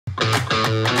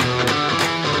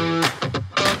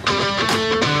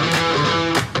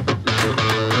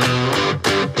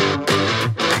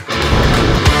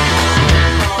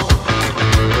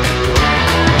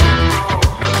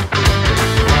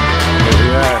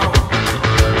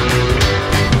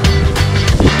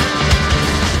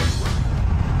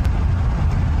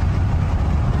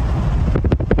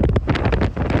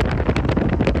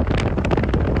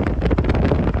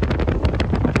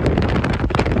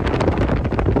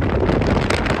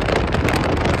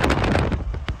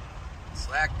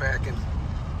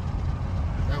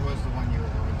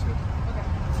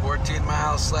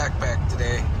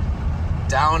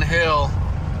downhill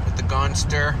with the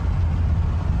gunster.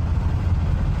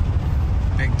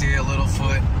 Big deal,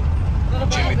 Littlefoot.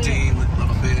 Jimmy Dean,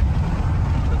 little bit.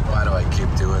 Why do I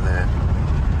keep doing that?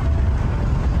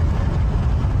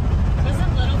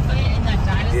 Wasn't Littlefoot in that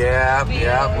dinosaur?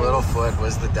 Yeah, Littlefoot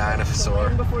was the dinosaur.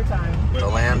 The land before time. The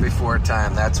land before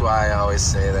time. That's why I always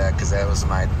say that, because that was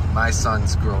my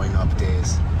son's growing up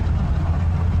days.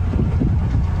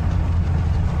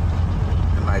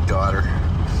 And my daughter.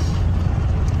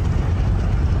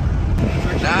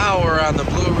 Now we're on the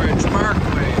Blue Ridge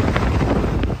Parkway.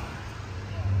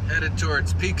 Headed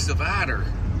towards Peaks of Otter.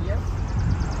 Yep.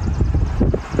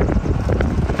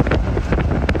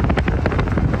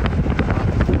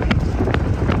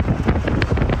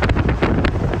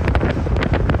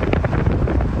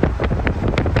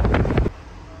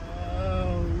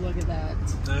 Oh, look at that.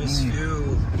 Nice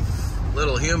view.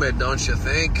 Little humid, don't you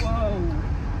think? Whoa.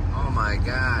 Oh my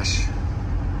gosh.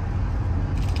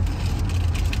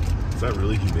 Is that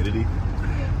really humidity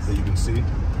that you can see?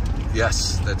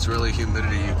 Yes, that's really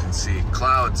humidity you can see.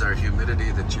 Clouds are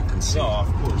humidity that you can see. No,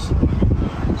 of course.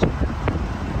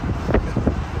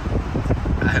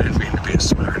 I didn't mean to be a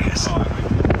smartass.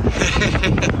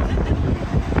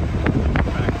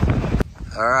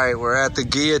 All right, we're at the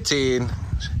Guillotine.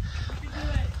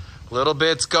 Little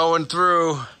bit's going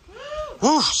through.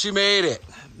 Woo, she made it.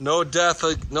 No death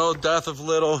of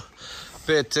little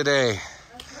bit today.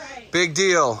 That's right. Big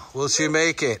deal. Will she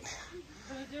make it?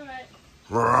 Gonna do it.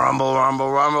 Rumble,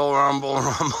 rumble, rumble, rumble,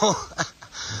 rumble.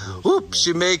 Whoop,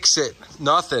 she makes it.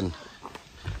 Nothing.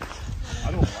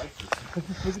 I don't like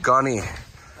this. Gunny.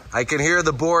 I can hear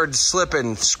the board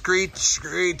slipping. Screech,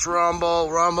 screech,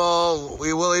 rumble, rumble.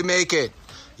 Will he make it?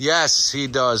 Yes, he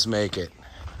does make it.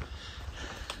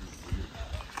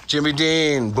 Jimmy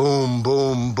Dean. Boom,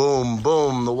 boom, boom,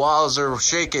 boom. The walls are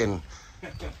shaking.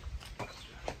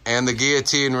 And the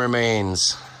guillotine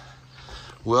remains.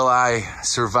 Will I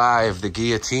survive the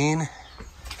guillotine?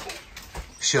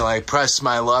 Shall I press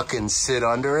my luck and sit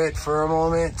under it for a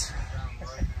moment?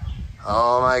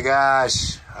 Oh my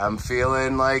gosh. I'm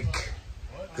feeling like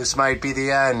this might be the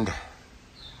end.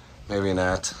 Maybe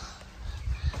not.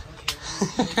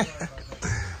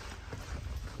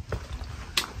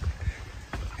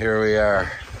 Here we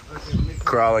are,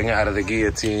 crawling out of the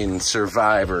guillotine,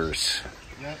 survivors.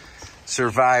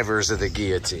 Survivors of the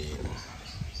guillotine.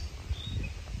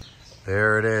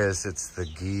 There it is, it's the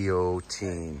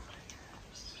guillotine.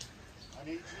 I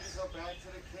need you to go back to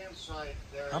the campsite.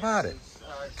 There How about it?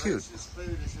 Cute. Grace's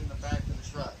food is in the back of the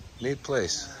truck. Neat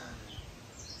place.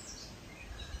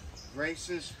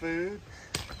 Grace's food.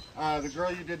 The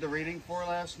girl you did the reading for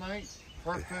last night,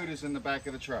 her food is in the back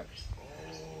of the truck.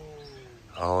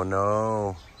 Oh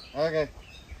no. Okay.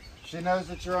 She knows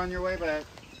that you're on your way back.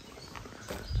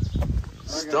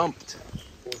 Stumped.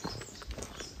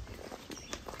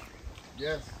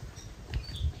 Yes.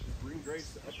 Bring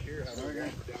Grace up here. Have her Okay.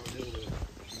 walk downhill to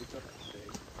what's up today.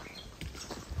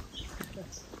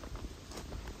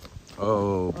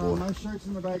 Oh boy. My shirt's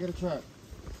in the back of the truck.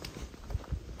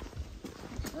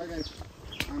 Okay.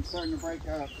 I'm starting to break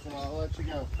up, so I'll let you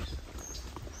go.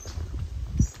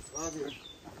 Love you.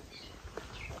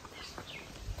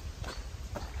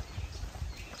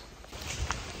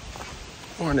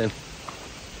 Morning.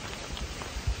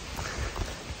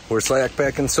 We're slack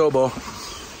packing Sobo.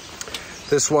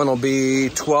 This one will be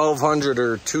 1,200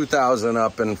 or 2,000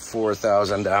 up and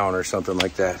 4,000 down or something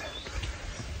like that.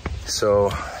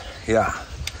 So, yeah,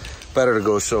 better to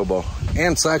go Sobo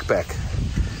and slack pack.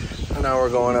 And now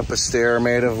we're going up a stair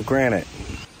made of granite.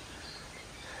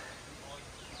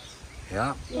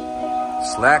 Yeah,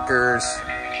 slackers.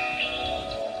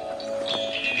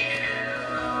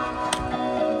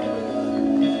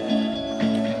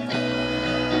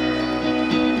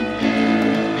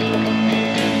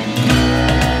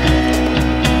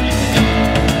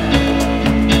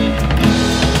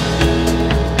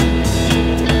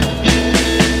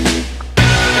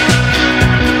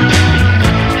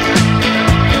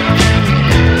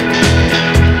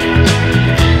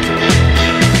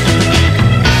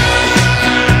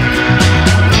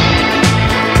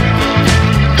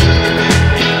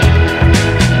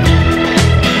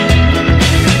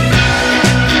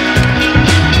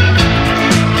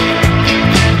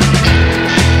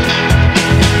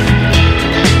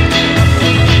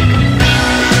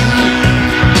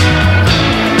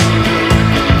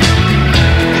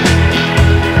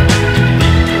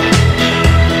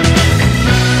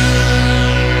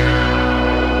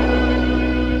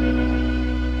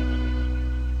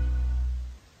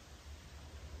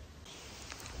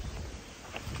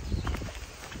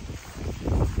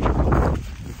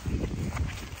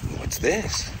 What's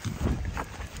this?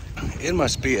 It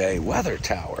must be a weather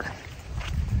tower.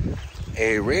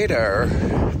 A radar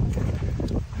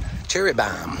cherry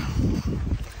bomb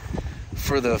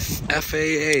for the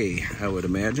FAA, I would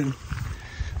imagine.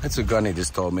 That's what Gunny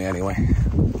just told me anyway.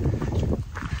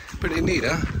 Pretty neat,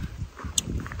 huh?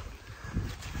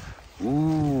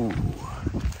 Ooh.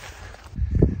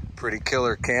 Pretty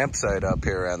killer campsite up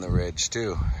here on the ridge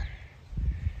too.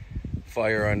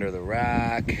 Fire under the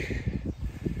rock.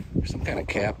 There's some kind of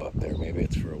cap up there. Maybe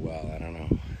it's for a while, I don't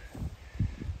know.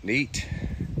 Neat.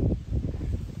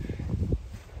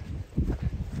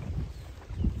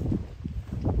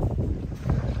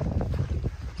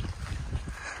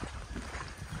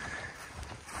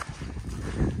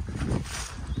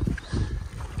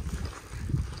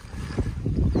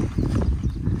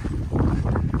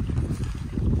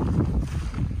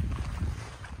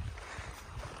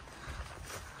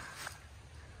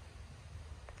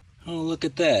 Oh, look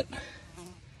at that.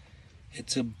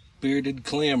 It's a bearded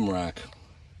clam rock.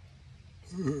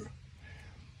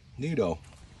 Neato.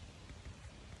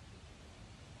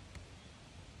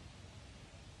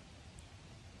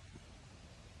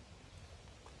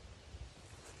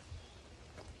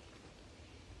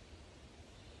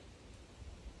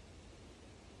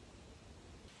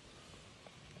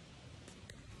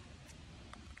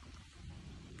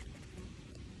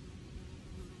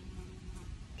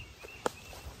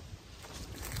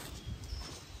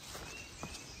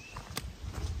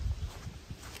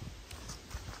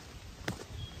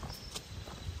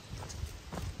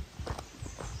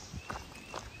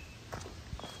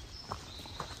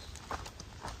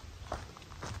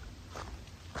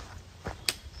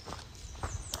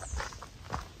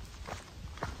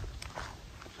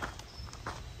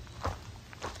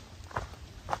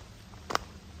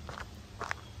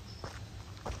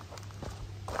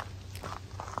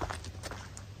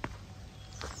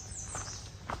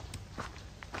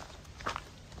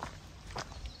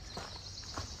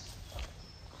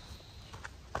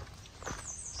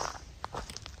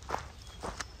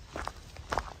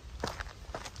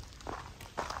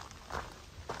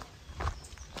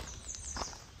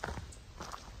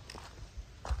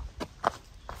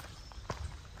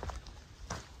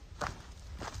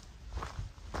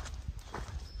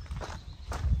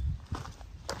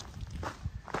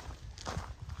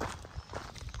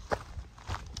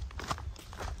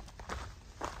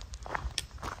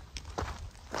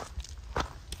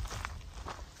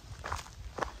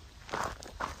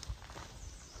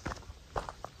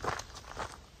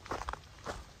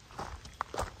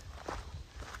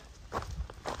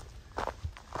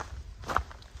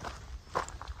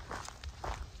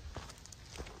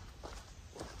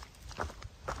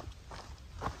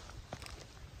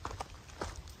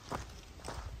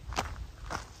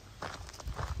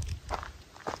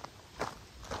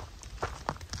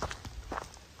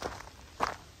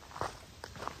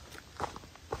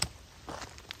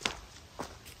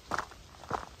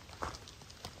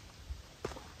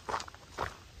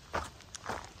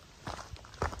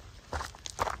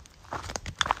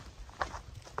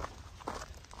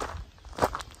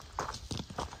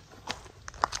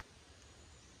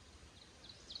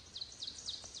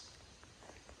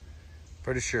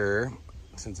 Pretty sure,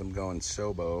 since I'm going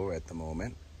Sobo at the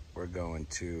moment, we're going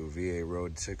to VA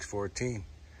Road 614.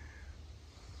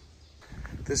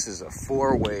 This is a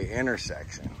four-way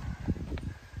intersection.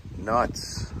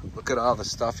 Nuts. Look at all the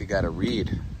stuff you gotta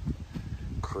read.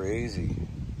 Crazy.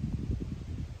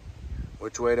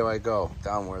 Which way do I go?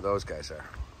 Down where those guys are.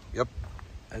 Yep,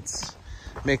 that's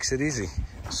makes it easy.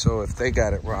 So if they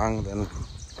got it wrong, then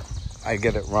I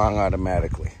get it wrong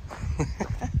automatically.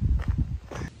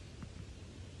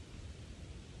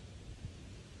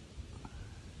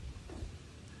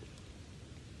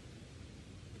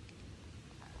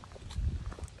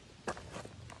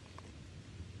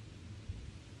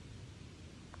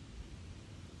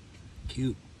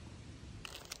 Cute.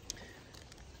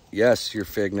 Yes, your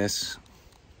figness.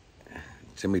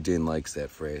 Jimmy Dean likes that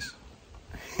phrase.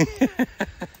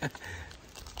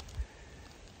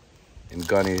 And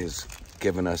Gunny's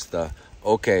giving us the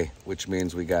okay, which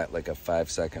means we got like a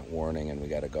 5-second warning and we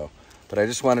gotta go. But I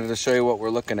just wanted to show you what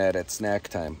we're looking at snack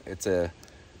time. It's a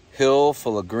hill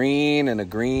full of green and a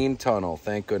green tunnel.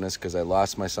 Thank goodness, because I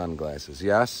lost my sunglasses.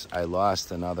 Yes, I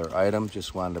lost another item.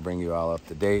 Just wanted to bring you all up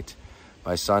to date.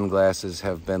 My sunglasses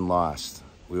have been lost.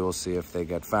 We will see if they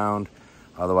get found.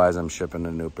 Otherwise, I'm shipping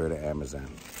a new pair to Amazon.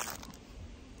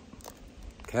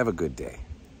 Have a good day.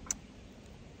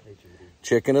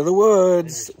 Chicken of the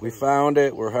woods. We found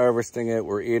it. We're harvesting it.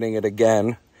 We're eating it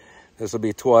again. This will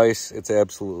be twice. It's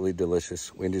absolutely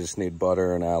delicious. We just need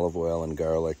butter and olive oil and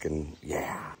garlic and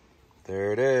yeah.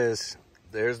 There it is.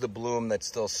 there's the bloom that's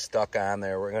still stuck on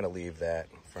there. We're gonna leave that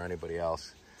for anybody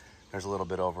else. There's a little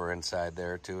bit over inside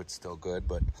there too. It's still good,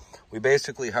 but we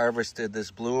basically harvested this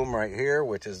bloom right here,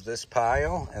 which is this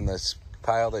pile, and this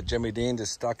pile that Jimmy Dean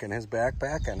just stuck in his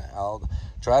backpack, and I'll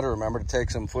try to remember to take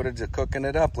some footage of cooking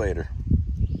it up later.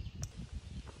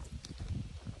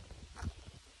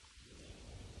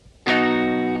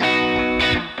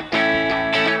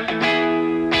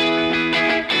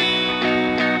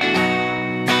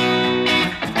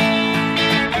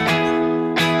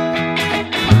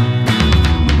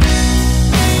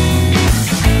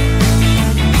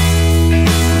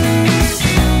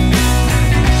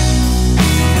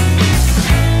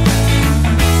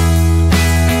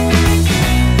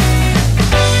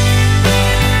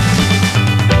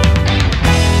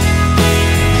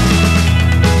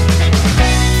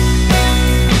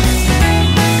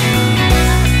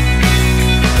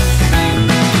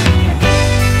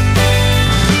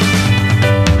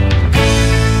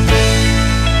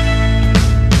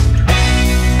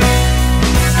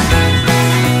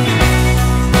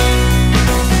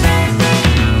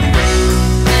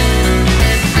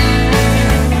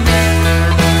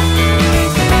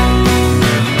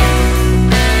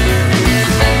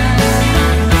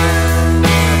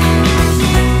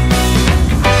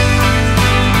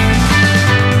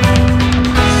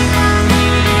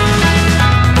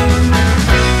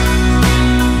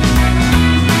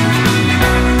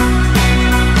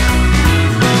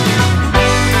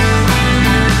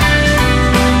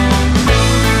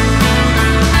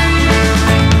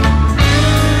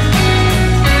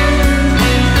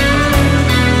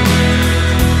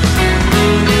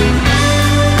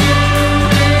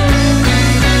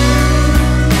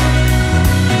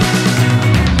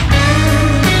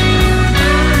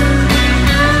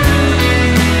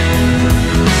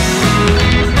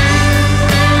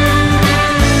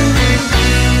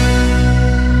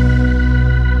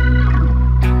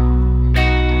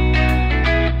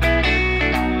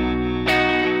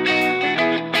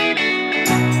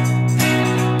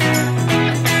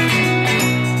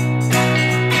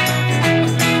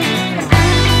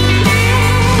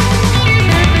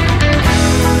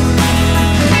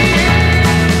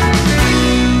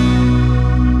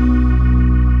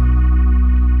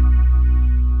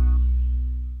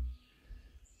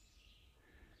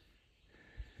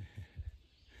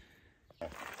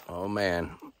 Oh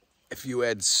man, if you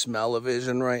had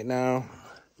smell-o-vision right now,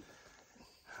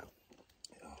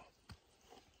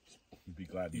 You'd be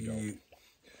glad you don't.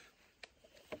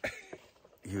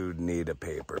 You'd need a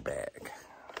paper bag.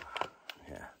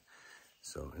 Yeah.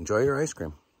 So enjoy your ice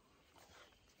cream.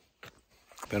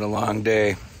 Been a long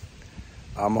day.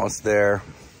 Almost there.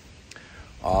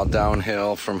 All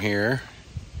downhill from here.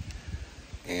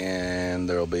 And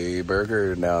there'll be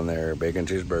burger down there, bacon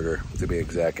cheeseburger to be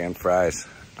exact, and fries.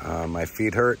 My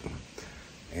feet hurt,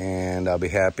 and I'll be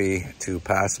happy to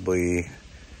possibly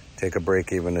take a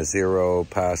break even to zero.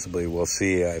 Possibly, we'll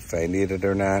see if I need it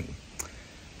or not.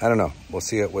 I don't know. We'll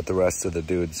see what the rest of the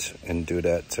dudes and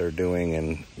dudettes are doing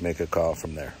and make a call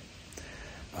from there.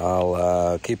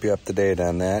 I'll keep you up to date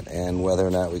on that and whether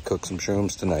or not we cook some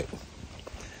shrooms tonight.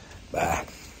 Bye.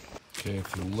 Okay,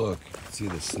 if you look, you can see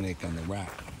the snake on the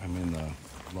rock. I mean the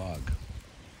log.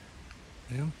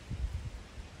 See him?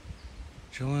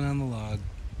 Chilling on the log.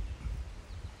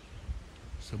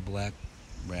 It's a black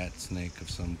rat snake of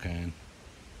some kind.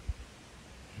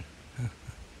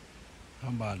 How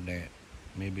about that?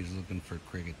 Maybe he's looking for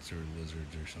crickets or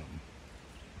lizards or something.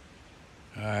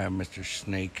 Alright, Mr.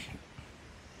 Snake.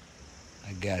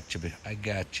 I got you. I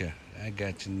got you. I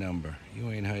got your number.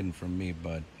 You ain't hiding from me,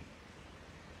 bud.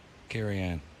 Carry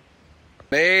on.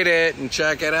 Made it, and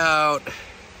check it out.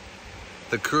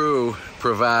 The crew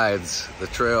provides, the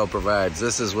trail provides.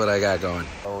 This is what I got going.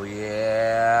 Oh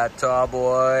yeah, tall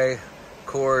boy,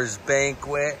 Coors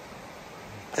Banquet,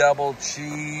 double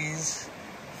cheese,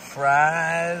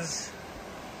 fries,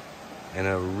 and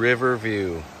a river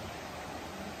view.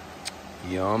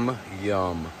 Yum,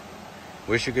 yum.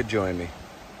 Wish you could join me.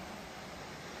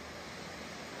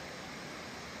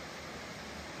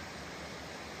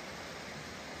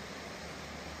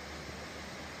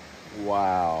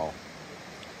 Wow.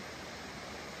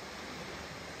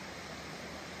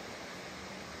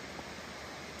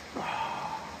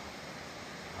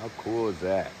 How cool is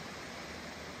that?